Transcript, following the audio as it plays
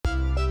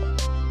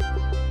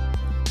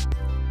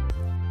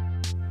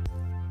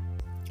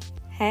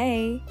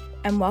Hey,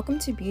 and welcome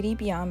to Beauty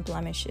Beyond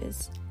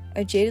Blemishes,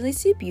 a Jada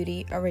Lacey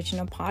Beauty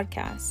original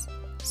podcast,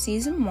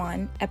 Season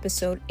 1,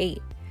 Episode 8.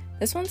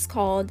 This one's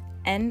called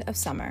End of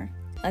Summer.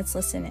 Let's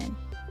listen in.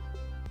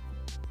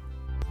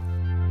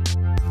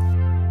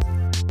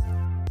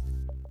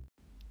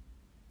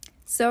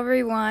 So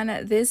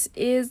everyone, this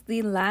is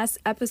the last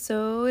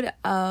episode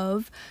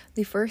of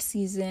the first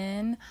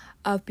season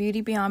of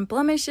Beauty Beyond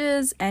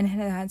Blemishes, and it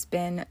has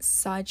been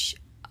such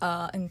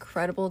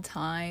incredible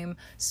time,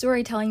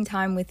 storytelling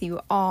time with you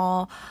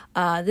all.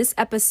 This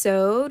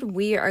episode,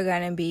 we are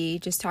going to be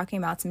just talking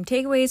about some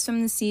takeaways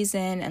from the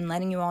season and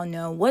letting you all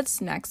know what's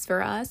next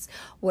for us,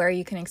 where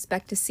you can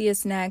expect to see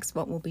us next,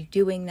 what we'll be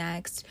doing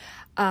next.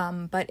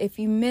 But if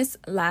you missed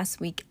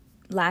last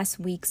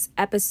week's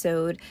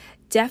episode,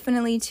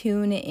 definitely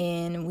tune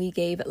in. We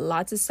gave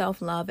lots of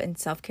self-love and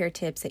self-care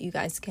tips that you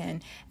guys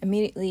can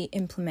immediately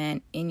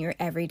implement in your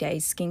everyday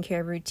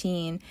skincare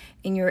routine,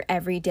 in your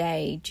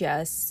everyday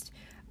just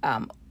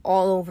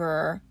all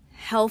over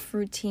health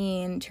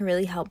routine to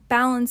really help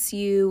balance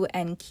you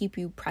and keep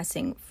you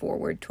pressing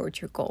forward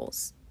towards your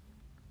goals.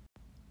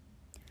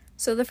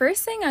 So the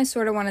first thing I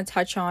sort of want to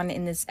touch on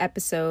in this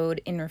episode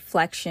in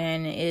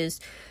reflection is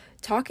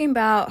talking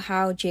about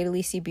how Jada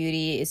Lacey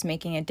Beauty is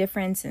making a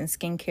difference in the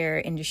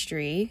skincare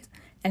industry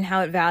and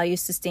how it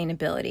values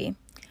sustainability.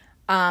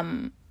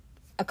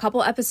 A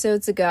couple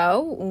episodes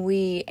ago,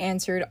 we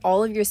answered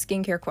all of your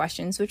skincare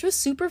questions, which was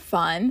super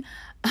fun.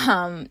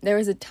 There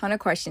was a ton of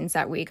questions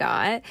that we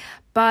got,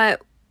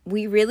 but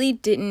we really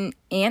didn't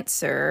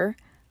answer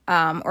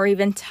or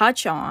even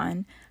touch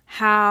on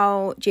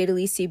how Jada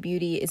Lacey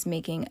Beauty is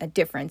making a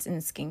difference in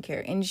the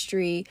skincare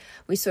industry.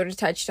 We sort of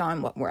touched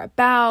on what we're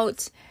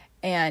about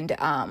and,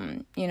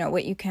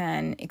 what you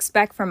can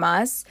expect from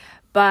us.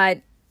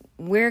 But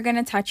we're going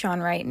to touch on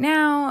right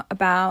now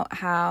about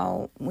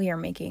how we are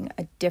making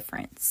a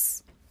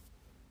difference.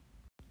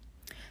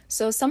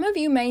 So some of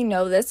you may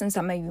know this and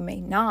some of you may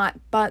not,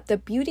 but the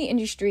beauty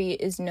industry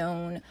is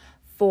known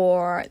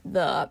for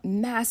the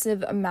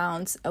massive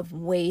amounts of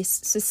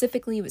waste,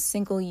 specifically with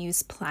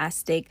single-use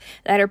plastic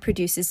that it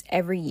produces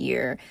every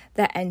year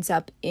that ends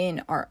up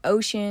in our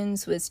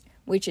oceans,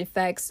 which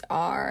affects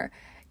our,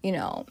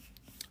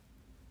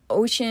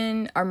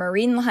 ocean, our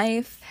marine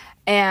life,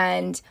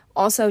 and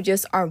also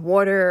just our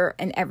water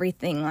and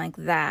everything like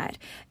that.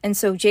 And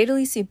so Jada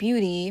Lacey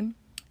Beauty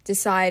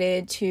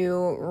decided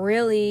to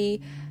really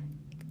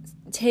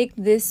take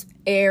this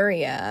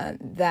area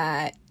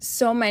that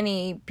so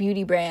many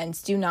beauty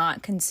brands do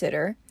not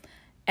consider,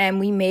 and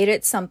we made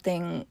it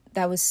something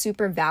that was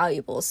super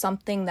valuable,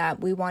 something that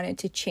we wanted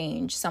to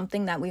change,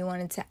 something that we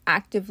wanted to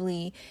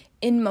actively,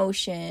 in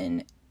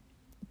motion,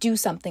 do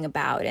something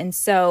about. And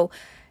so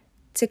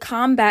to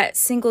combat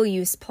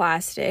single-use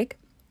plastic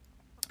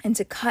and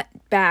to cut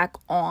back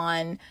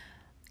on,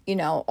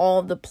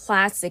 all the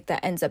plastic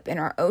that ends up in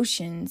our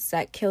oceans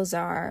that kills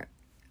our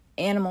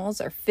animals,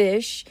 our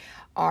fish,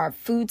 our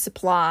food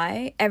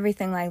supply,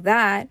 everything like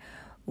that,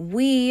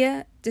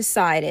 we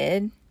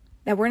decided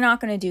that we're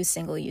not going to do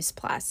single-use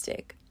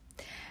plastic.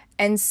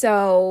 And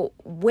so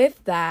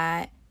with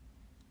that,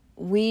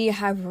 we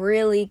have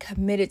really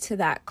committed to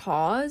that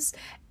cause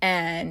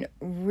and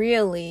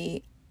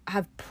really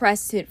have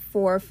pressed it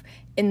forth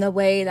in the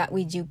way that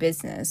we do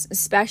business,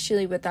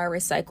 especially with our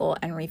recycle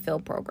and refill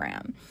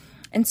program.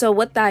 And so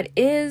what that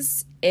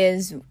is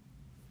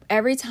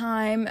every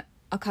time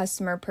a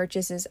customer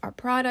purchases our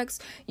products,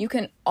 you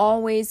can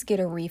always get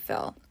a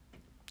refill.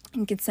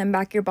 You can send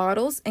back your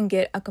bottles and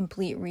get a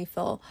complete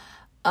refill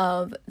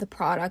of the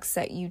products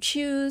that you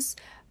choose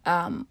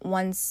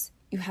once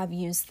you have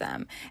used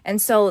them. And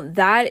so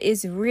that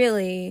is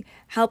really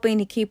helping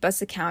to keep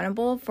us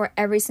accountable for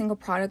every single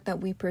product that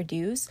we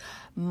produce.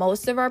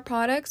 Most of our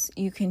products,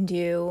 you can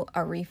do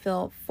a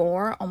refill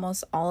for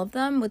almost all of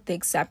them, with the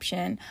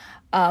exception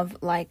of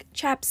like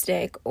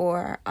chapstick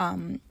or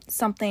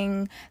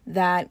something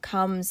that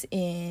comes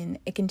in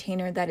a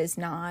container that is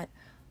not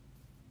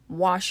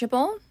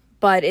washable,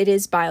 but it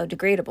is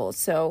biodegradable.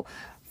 So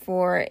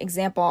for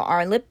example,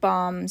 our lip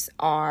balms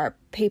are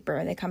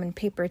paper. They come in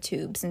paper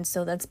tubes, and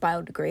so that's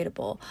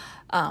biodegradable.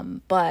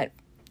 But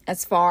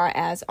as far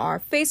as our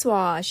face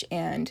wash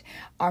and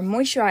our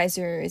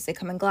moisturizers, they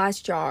come in glass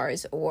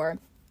jars or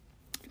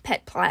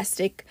PET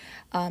plastic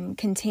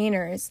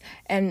containers.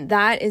 And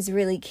that is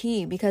really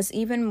key, because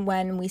even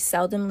when we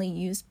seldomly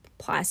use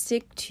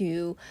plastic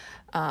to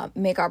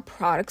make our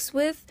products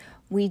with,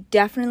 we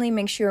definitely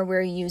make sure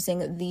we're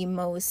using the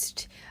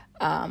most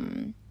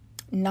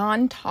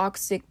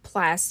non-toxic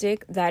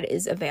plastic that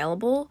is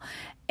available,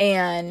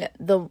 and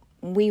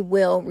we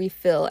will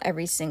refill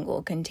every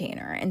single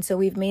container. And so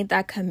we've made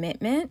that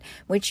commitment,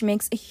 which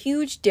makes a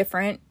huge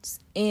difference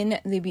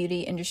in the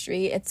beauty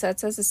industry. It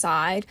sets us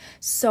aside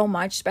so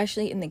much,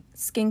 especially in the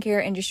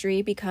skincare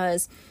industry,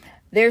 because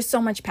there's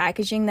so much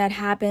packaging that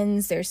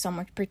happens. There's so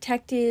much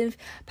protective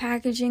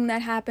packaging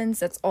that happens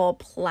that's all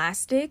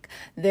plastic.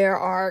 There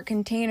are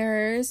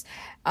containers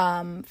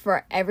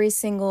for every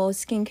single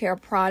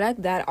skincare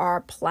product that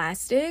are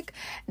plastic,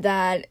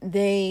 that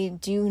they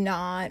do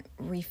not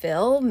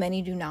refill.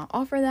 Many do not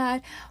offer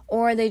that,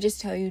 or they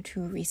just tell you to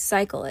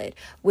recycle it,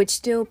 which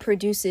still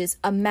produces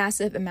a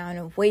massive amount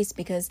of waste,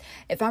 because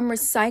if I'm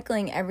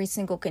recycling every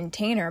single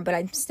container, but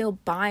I'm still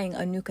buying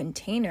a new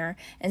container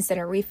instead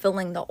of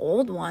refilling the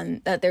old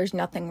one that there's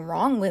nothing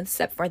wrong with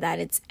except for that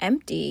it's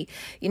empty,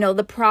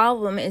 the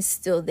problem is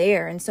still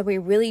there. And so we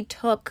really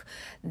took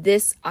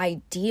this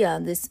idea,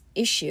 this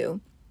issue,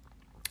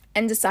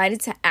 and decided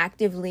to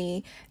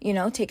actively,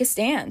 take a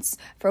stance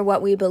for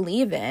what we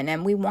believe in.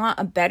 And we want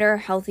a better,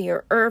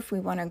 healthier earth. We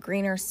want a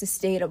greener,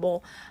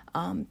 sustainable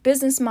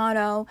business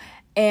motto.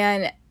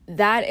 And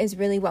that is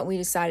really what we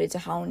decided to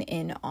hone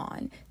in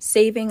on,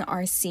 saving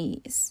our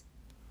seas.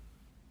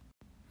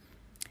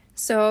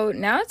 So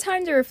now it's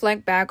time to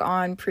reflect back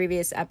on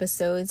previous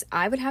episodes.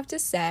 I would have to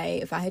say,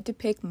 if I had to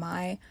pick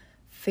my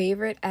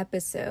favorite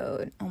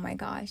episode, oh my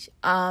gosh,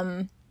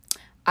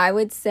 I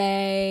would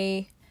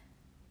say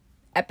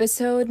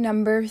episode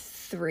number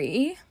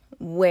 3,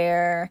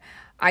 where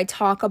I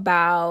talk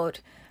about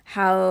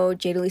how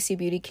Jada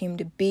Beauty came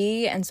to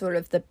be and sort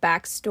of the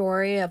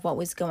backstory of what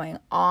was going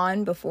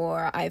on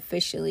before I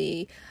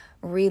officially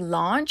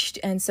relaunched.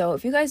 And so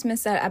if you guys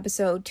missed that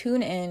episode,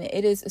 tune in.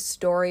 It is a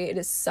story. It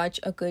is such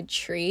a good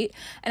treat.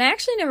 And I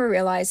actually never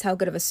realized how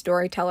good of a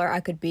storyteller I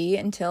could be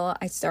until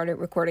I started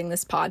recording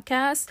this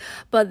podcast.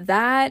 But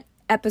that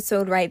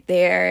episode right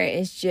there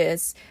is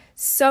just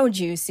so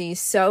juicy,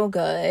 so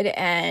good,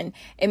 and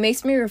it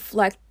makes me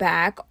reflect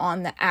back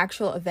on the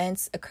actual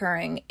events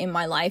occurring in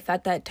my life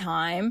at that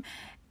time,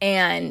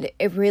 and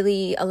it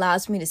really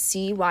allows me to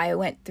see why I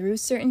went through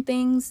certain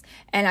things,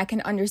 and I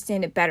can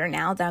understand it better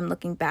now that I'm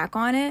looking back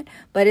on it.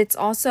 But it's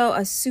also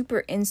a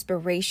super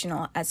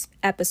inspirational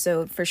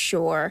episode for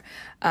sure,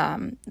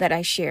 that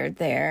I shared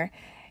there,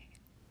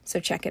 so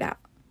check it out.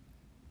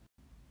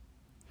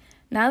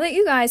 Now that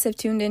you guys have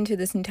tuned into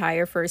this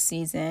entire first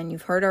season,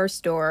 you've heard our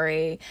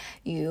story,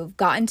 you've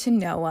gotten to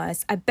know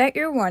us, I bet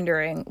you're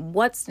wondering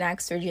what's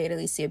next for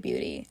Jada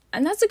Beauty.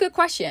 And that's a good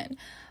question,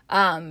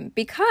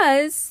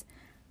 because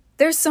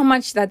there's so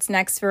much that's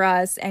next for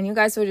us, and you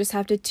guys will just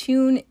have to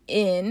tune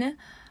in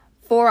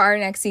for our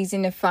next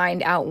season to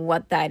find out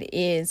what that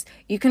is.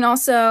 You can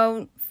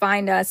also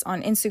find us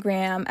on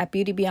Instagram at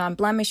Beauty Beyond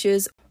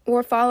Blemishes,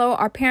 or follow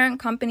our parent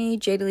company,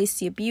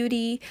 Jada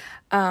Beauty,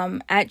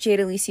 at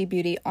Jada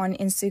Beauty on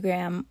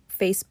Instagram,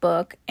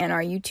 Facebook, and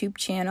our YouTube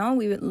channel.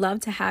 We would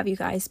love to have you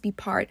guys be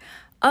part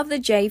of the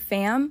J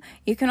Fam.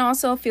 You can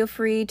also feel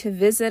free to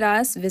visit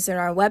our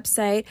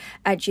website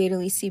at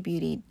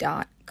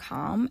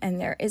jadalyciabeauty.com, and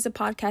there is a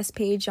podcast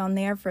page on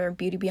there for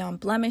Beauty Beyond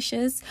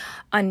Blemishes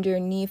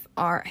underneath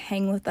our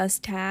Hang With Us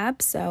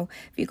tab. So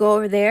if you go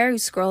over there, you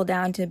scroll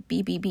down to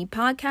BBB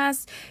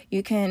Podcast,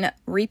 you can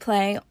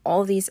replay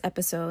all these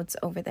episodes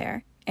over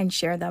there and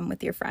share them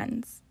with your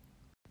friends.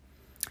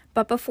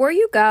 But before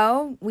you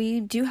go, we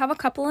do have a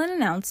couple of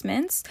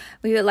announcements.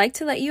 We would like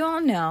to let you all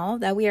know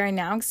that we are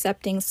now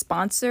accepting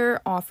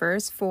sponsor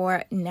offers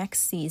for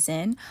next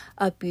season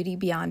of Beauty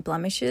Beyond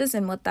Blemishes.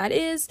 And what that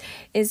is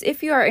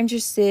if you are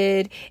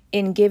interested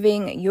in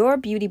giving your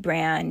beauty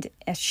brand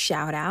a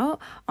shout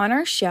out on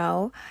our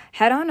show,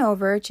 head on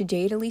over to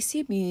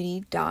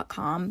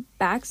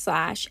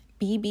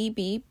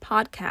jadalyciabeauty.com/BBB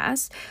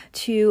podcast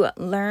to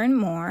learn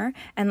more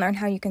and learn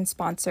how you can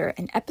sponsor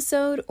an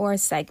episode or a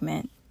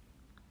segment.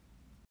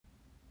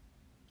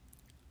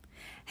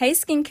 Hey,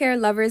 skincare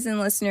lovers and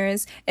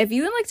listeners, if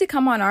you would like to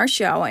come on our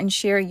show and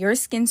share your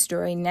skin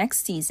story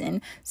next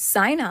season,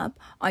 sign up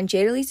on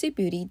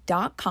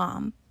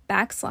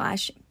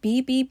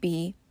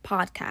jadalyciabeauty.com/BBB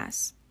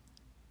podcast.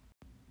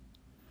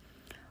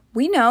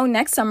 We know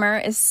next summer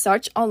is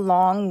such a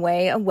long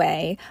way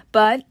away,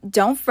 but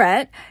don't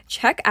fret.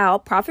 Check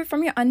out Profit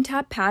From Your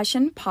Untapped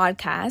Passion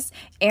podcast,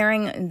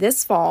 airing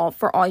this fall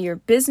for all your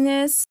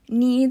business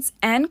needs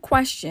and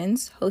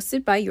questions,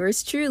 hosted by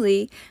yours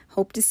truly.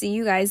 Hope to see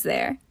you guys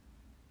there.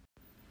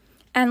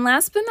 And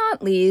last but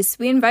not least,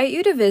 we invite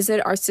you to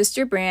visit our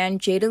sister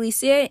brand,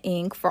 Jadalicia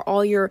Inc., for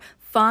all your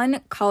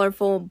fun,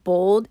 colorful,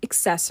 bold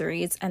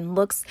accessories and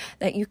looks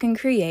that you can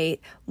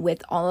create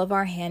with all of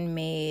our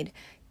handmade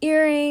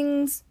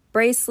earrings,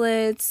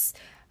 bracelets,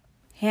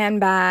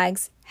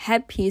 handbags,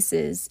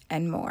 headpieces,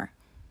 and more.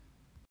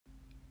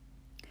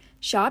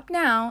 Shop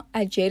now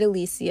at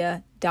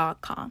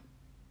jadalycia.com.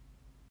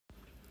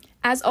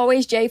 As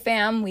always,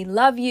 J-Fam, we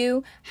love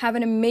you. Have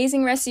an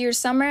amazing rest of your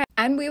summer,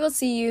 and we will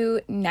see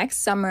you next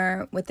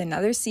summer with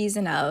another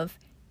season of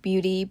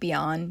Beauty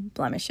Beyond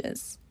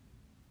Blemishes.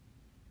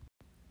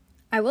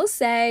 I will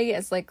say,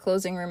 as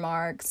closing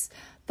remarks,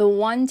 the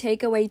one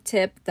takeaway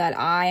tip that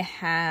I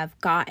have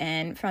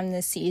gotten from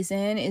this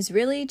season is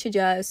really to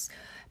just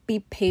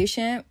be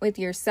patient with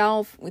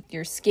yourself, with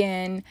your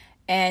skin,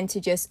 and to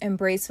just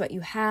embrace what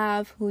you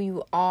have, who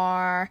you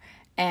are,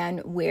 and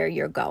where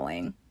you're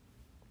going.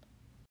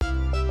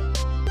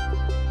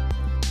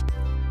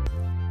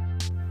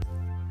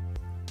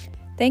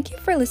 Thank you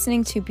for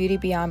listening to Beauty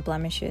Beyond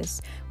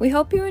Blemishes. We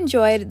hope you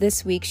enjoyed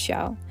this week's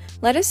show.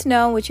 Let us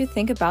know what you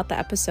think about the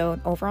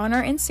episode over on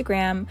our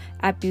Instagram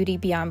at Beauty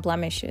Beyond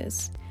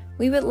Blemishes.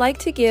 We would like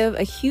to give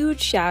a huge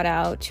shout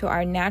out to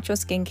our natural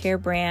skincare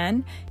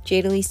brand,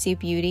 Jada Lisi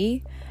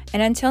Beauty.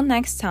 And until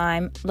next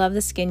time, love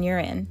the skin you're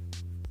in.